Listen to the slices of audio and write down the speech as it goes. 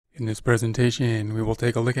In this presentation, we will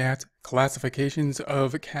take a look at classifications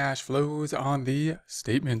of cash flows on the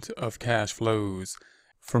Statement of Cash Flows.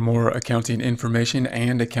 For more accounting information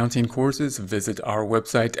and accounting courses, visit our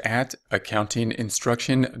website at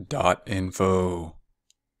accountinginstruction.info.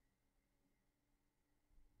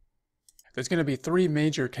 There's going to be three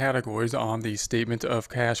major categories on the Statement of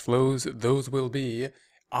Cash Flows. Those will be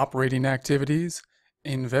operating activities,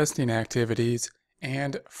 investing activities,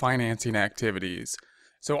 and financing activities.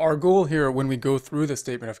 So our goal here when we go through the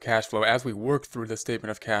statement of cash flow, as we work through the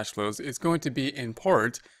statement of cash flows, is going to be in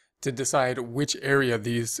part to decide which area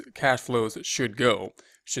these cash flows should go.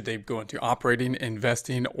 Should they go into operating,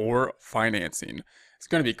 investing, or financing? It's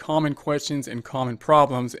going to be common questions and common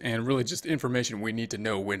problems and really just information we need to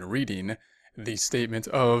know when reading the statement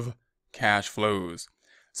of cash flows.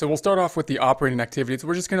 So we'll start off with the operating activities.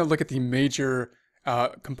 We're just going to look at the major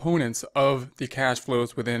components of the cash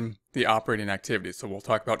flows within the operating activities. So we'll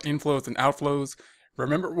talk about inflows and outflows.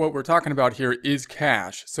 Remember, what we're talking about here is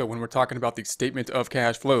cash. So when we're talking about the statement of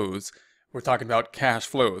cash flows, we're talking about cash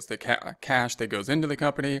flows, the cash that goes into the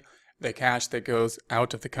company, the cash that goes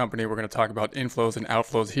out of the company. We're going to talk about inflows and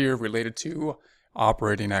outflows here related to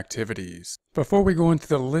operating activities. Before we go into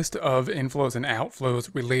the list of inflows and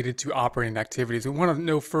outflows related to operating activities, we want to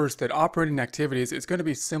know first that operating activities is going to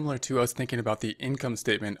be similar to us thinking about the income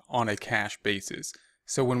statement on a cash basis.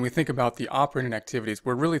 So when we think about the operating activities,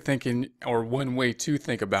 we're really thinking, or one way to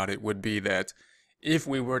think about it would be that if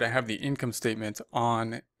we were to have the income statement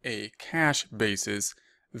on a cash basis,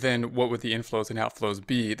 then what would the inflows and outflows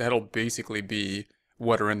be? That'll basically be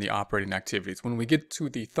what are in the operating activities. When we get to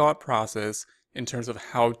the thought process in terms of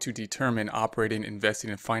how to determine operating, investing,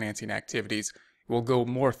 and financing activities, we'll go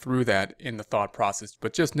more through that in the thought process.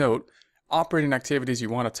 But just note, operating activities you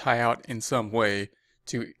want to tie out in some way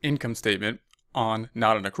to income statement on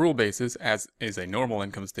not an accrual basis, as is a normal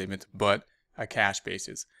income statement, but a cash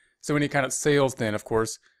basis. So any kind of sales then, of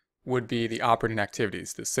course, would be the operating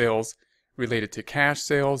activities, the sales related to cash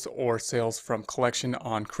sales or sales from collection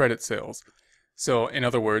on credit sales. So in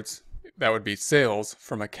other words, that would be sales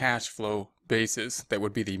from a cash flow basis. That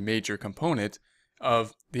would be the major component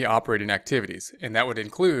of the operating activities. And that would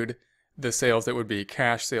include the sales that would be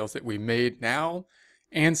cash sales that we made now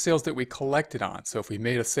and sales that we collected on. So if we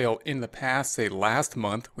made a sale in the past, say last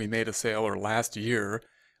month, we made a sale, or last year,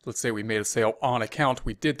 let's say we made a sale on account,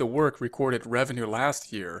 we did the work, recorded revenue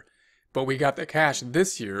last year, but we got the cash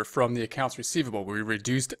this year from the accounts receivable. We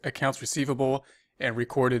reduced accounts receivable and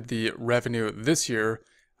recorded the revenue this year.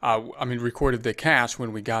 Recorded the cash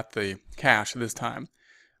when we got the cash this time.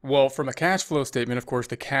 Well, from a cash flow statement, of course,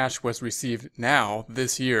 the cash was received now,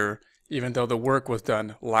 this year, even though the work was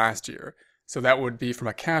done last year. So that would be from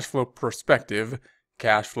a cash flow perspective,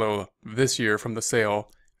 cash flow this year from the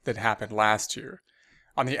sale that happened last year.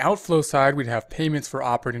 On the outflow side, we'd have payments for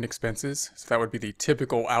operating expenses. So that would be the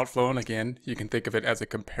typical outflow. And again, you can think of it as a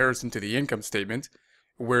comparison to the income statement,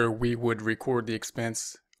 where we would record the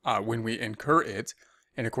expense when we incur it,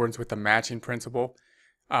 in accordance with the matching principle.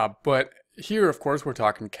 But here, of course, we're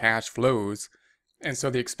talking cash flows. And so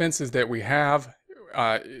the expenses that we have,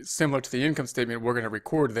 similar to the income statement, we're going to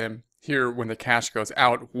record them here when the cash goes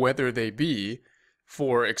out, whether they be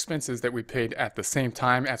for expenses that we paid at the same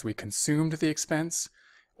time as we consumed the expense,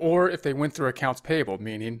 or if they went through accounts payable,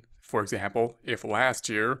 meaning, for example, if last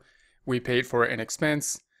year we paid for an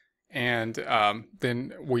expense and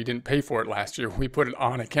then we didn't pay for it last year, we put it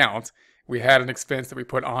on account. We had an expense that we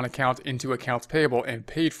put on account into accounts payable and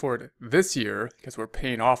paid for it this year because we're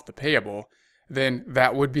paying off the payable, then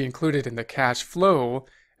that would be included in the cash flow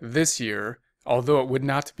this year, although it would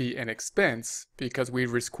not be an expense because we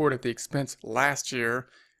recorded the expense last year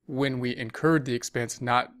when we incurred the expense,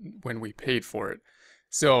 not when we paid for it.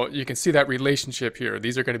 So you can see that relationship here.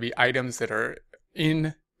 These are going to be items that are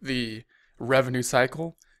in the revenue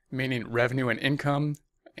cycle, meaning revenue and income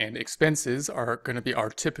and expenses are going to be our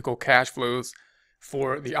typical cash flows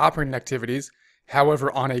for the operating activities. However,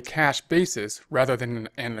 on a cash basis rather than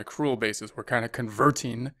an accrual basis, we're kind of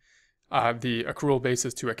converting the accrual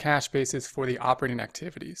basis to a cash basis for the operating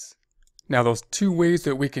activities. Now, those two ways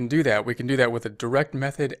that we can do that with a direct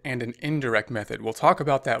method and an indirect method. We'll talk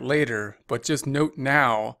about that later, but just note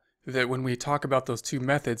now that when we talk about those two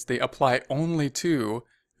methods, they apply only to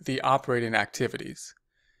the operating activities.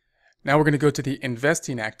 Now we're going to go to the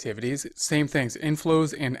investing activities. Same things,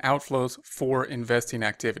 inflows and outflows for investing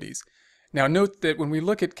activities. Now note that when we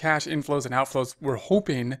look at cash inflows and outflows, we're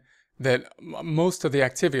hoping that most of the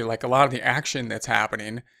activity, like a lot of the action that's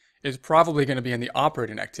happening, is probably going to be in the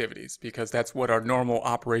operating activities because that's what our normal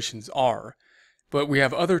operations are. But we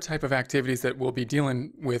have other type of activities that will be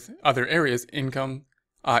dealing with other areas, income,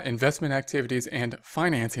 investment activities, and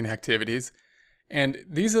financing activities. And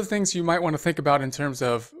these are the things you might want to think about in terms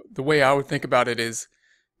of the way I would think about it is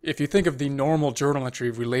if you think of the normal journal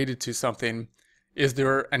entry related to something, is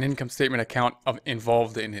there an income statement account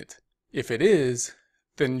involved in it? If it is,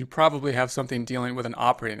 then you probably have something dealing with an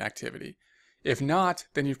operating activity. If not,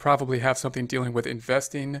 then you probably have something dealing with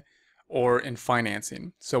investing or in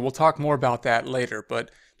financing. So we'll talk more about that later,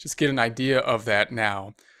 but just get an idea of that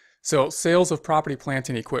now. So sales of property, plant,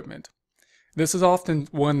 and equipment. This is often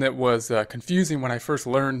one that was confusing when I first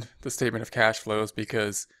learned the statement of cash flows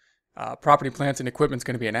because property, plant, and equipment is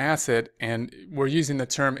going to be an asset, and we're using the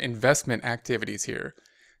term investment activities here.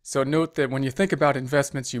 So note that when you think about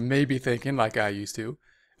investments, you may be thinking, like I used to,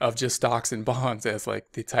 of just stocks and bonds as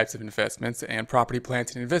like the types of investments, and property,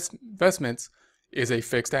 plant, and investments is a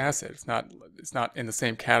fixed asset. It's not in the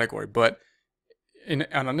same category, but in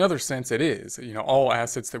another sense, it is. You know, all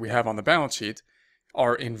assets that we have on the balance sheet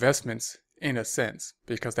are investments in a sense,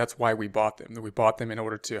 because that's why we bought them. We bought them in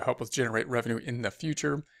order to help us generate revenue in the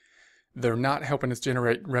future. They're not helping us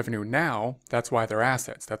generate revenue now. That's why they're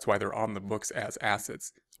assets. That's why they're on the books as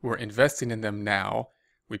assets. We're investing in them now.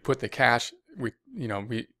 We put the cash, we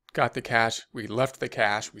got the cash, we left the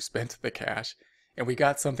cash, we spent the cash, and we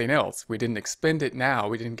got something else. We didn't expend it now.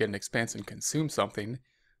 We didn't get an expense and consume something.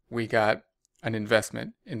 We got an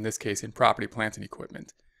investment, in this case in property, plant, and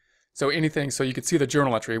equipment. So you could see the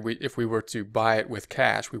journal entry, if we were to buy it with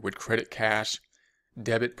cash, we would credit cash,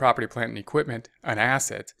 debit property, plant, and equipment, an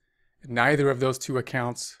asset. Neither of those two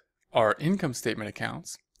accounts are income statement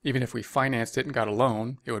accounts. Even if we financed it and got a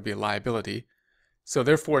loan, it would be a liability. So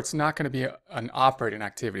therefore, it's not going to be an operating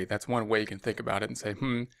activity. That's one way you can think about it and say,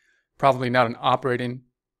 probably not an operating.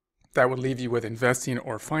 That would leave you with investing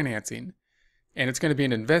or financing. And it's going to be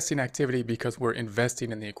an investing activity because we're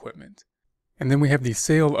investing in the equipment. And then we have the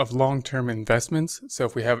sale of long-term investments. So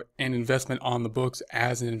if we have an investment on the books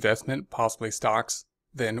as an investment, possibly stocks,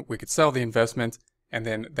 then we could sell the investment, and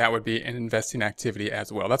then that would be an investing activity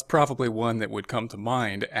as well. That's probably one that would come to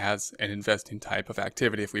mind as an investing type of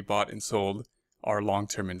activity if we bought and sold our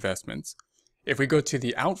long-term investments. If we go to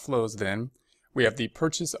the outflows then, we have the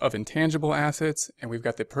purchase of intangible assets, and we've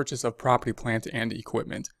got the purchase of property, plant, and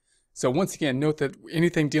equipment. So once again, note that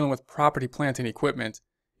anything dealing with property, plant, and equipment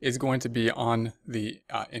is going to be on the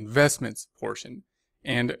investments portion.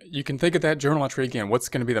 And you can think of that journal entry again. What's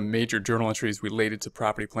going to be the major journal entries related to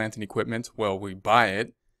property, plant, and equipment? Well, we buy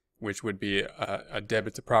it, which would be a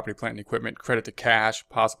debit to property, plant, and equipment, credit to cash,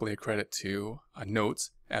 possibly a credit to notes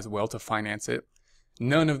as well to finance it.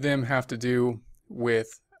 None of them have to do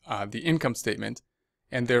with the income statement,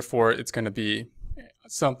 and therefore it's going to be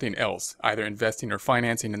something else, either investing or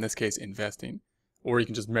financing, in this case investing. Or you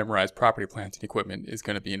can just memorize property, plant, and equipment is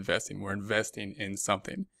going to be investing. We're investing in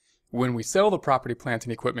something. When we sell the property, plant,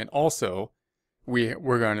 and equipment also, we're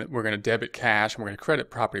going to debit cash, and we're going to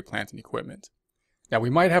credit property, plant, and equipment. Now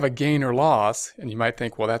we might have a gain or loss, and you might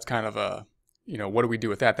think, well, that's kind of a, what do we do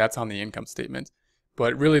with that? That's on the income statement.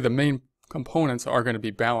 But really the main components are going to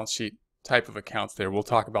be balance sheet type of accounts there. We'll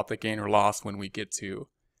talk about the gain or loss when we get to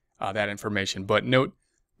that information. But note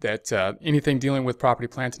that anything dealing with property,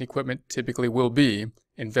 plant, and equipment typically will be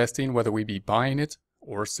investing, whether we be buying it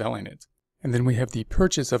or selling it. And then we have the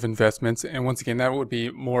purchase of investments, and once again, that would be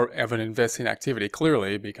more of an investing activity,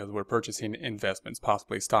 clearly, because we're purchasing investments,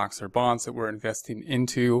 possibly stocks or bonds that we're investing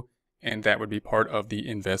into, and that would be part of the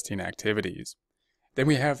investing activities. Then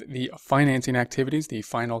we have the financing activities. The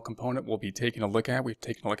final component we'll be taking a look at. We've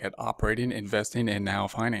taken a look at operating, investing, and now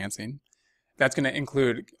financing. That's going to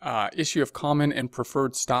include issue of common and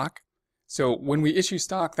preferred stock. So when we issue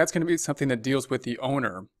stock, that's going to be something that deals with the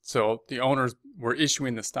owner. So the owners, we're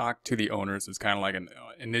issuing the stock to the owners. It's kind of like an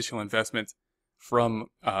initial investment from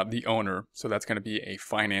the owner. So that's going to be a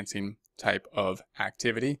financing type of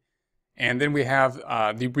activity. And then we have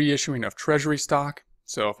the reissuing of treasury stock.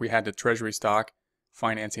 So if we had the treasury stock,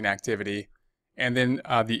 financing activity. And then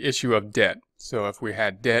the issue of debt. So if we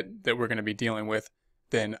had debt that we're going to be dealing with,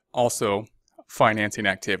 then also financing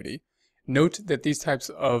activity. Note that these types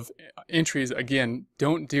of entries, again,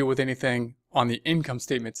 don't deal with anything on the income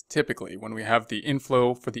statements typically. When we have the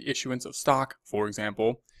inflow for the issuance of stock, for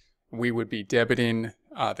example, we would be debiting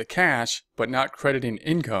the cash, but not crediting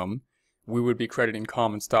income. We would be crediting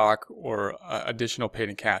common stock or additional paid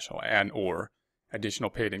in cash and or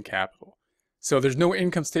additional paid in capital. So there's no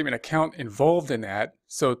income statement account involved in that.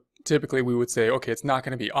 So typically we would say, okay, it's not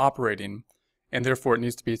going to be operating, and therefore it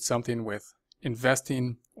needs to be something with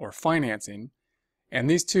investing or financing. And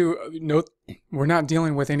these two, note, we're not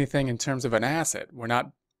dealing with anything in terms of an asset. We're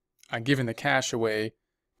not giving the cash away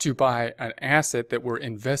to buy an asset that we're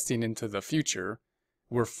investing into the future.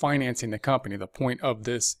 we're financing the company. The point of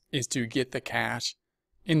this is to get the cash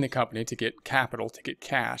in the company, to get capital, to get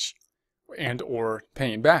cash, and or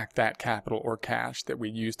paying back that capital or cash that we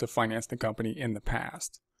used to finance the company in the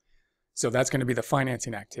past. So that's going to be the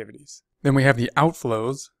financing activities. Then we have the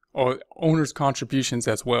outflows, or owner's contributions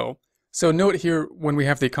as well. So note here, when we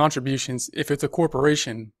have the contributions, if it's a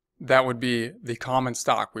corporation, that would be the common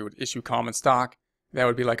stock. We would issue common stock. That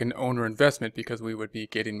would be like an owner investment because we would be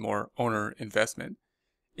getting more owner investment.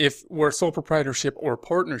 If we're sole proprietorship or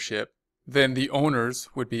partnership, then the owners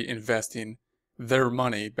would be investing their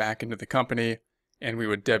money back into the company, and we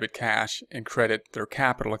would debit cash and credit their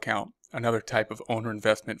capital account, another type of owner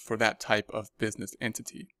investment for that type of business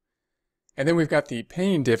entity. And then we've got the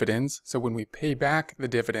paying dividends. So when we pay back the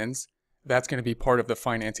dividends, that's going to be part of the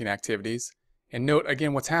financing activities. And note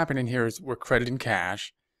again, what's happening here is we're crediting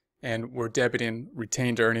cash and we're debiting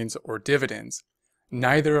retained earnings or dividends.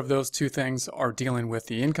 Neither of those two things are dealing with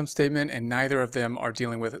the income statement, and neither of them are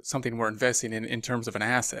dealing with something we're investing in terms of an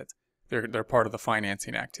asset. They're part of the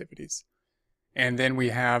financing activities. And then we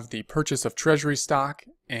have the purchase of treasury stock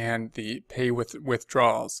and the pay with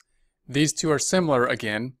withdrawals. These two are similar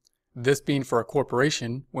again, this being for a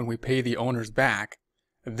corporation when we pay the owners back,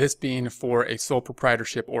 this being for a sole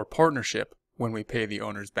proprietorship or partnership when we pay the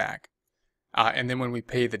owners back. And then when we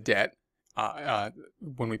pay the debt,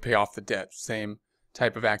 when we pay off the debt, same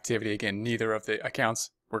type of activity. Again, neither of the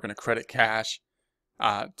accounts, we're going to credit cash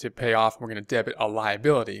to pay off. We're going to debit a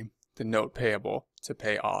liability, the note payable, to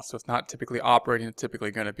pay off. So it's not typically operating, it's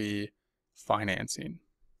typically going to be financing.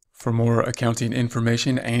 For more accounting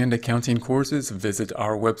information and accounting courses, visit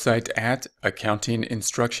our website at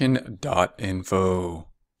accountinginstruction.info.